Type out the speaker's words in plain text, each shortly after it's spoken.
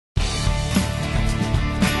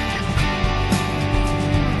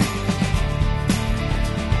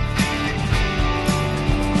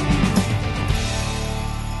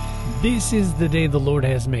This is the day the Lord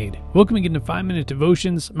has made. Welcome again to 5-Minute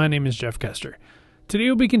Devotions. My name is Jeff Kester. Today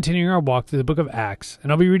we'll be continuing our walk through the book of Acts,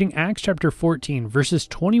 and I'll be reading Acts chapter 14, verses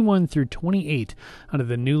 21 through 28 out of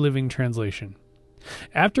the New Living Translation.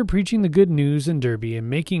 After preaching the good news in Derbe and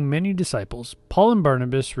making many disciples, Paul and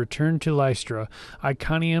Barnabas returned to Lystra,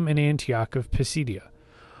 Iconium, and Antioch of Pisidia,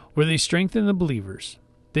 where they strengthened the believers.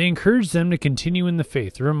 They encouraged them to continue in the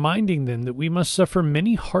faith, reminding them that we must suffer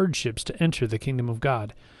many hardships to enter the kingdom of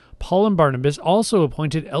God. Paul and Barnabas also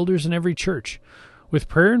appointed elders in every church. With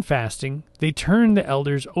prayer and fasting, they turned the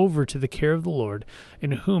elders over to the care of the Lord,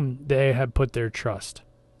 in whom they had put their trust.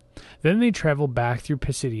 Then they traveled back through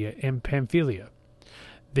Pisidia and Pamphylia.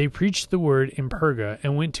 They preached the word in Perga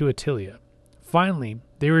and went to Attalia. Finally,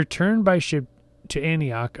 they returned by ship to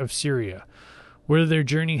Antioch of Syria, where their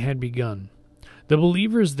journey had begun. The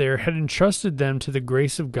believers there had entrusted them to the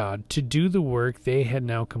grace of God to do the work they had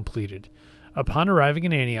now completed. Upon arriving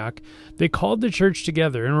in Antioch, they called the church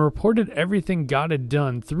together and reported everything God had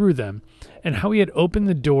done through them and how he had opened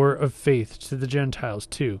the door of faith to the Gentiles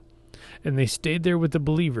too. And they stayed there with the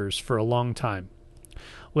believers for a long time.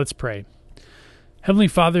 Let's pray. Heavenly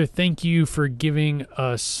Father, thank you for giving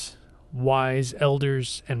us wise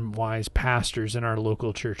elders and wise pastors in our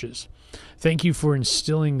local churches. Thank you for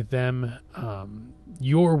instilling them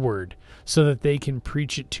your word so that they can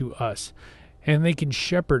preach it to us. And they can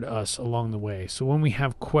shepherd us along the way. So when we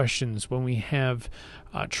have questions, when we have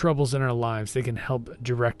troubles in our lives, they can help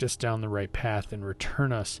direct us down the right path and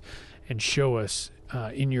return us and show us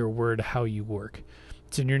in your word how you work.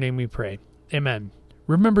 It's in your name we pray. Amen.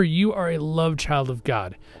 Remember, you are a loved child of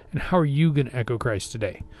God. And how are you going to echo Christ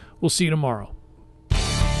today? We'll see you tomorrow.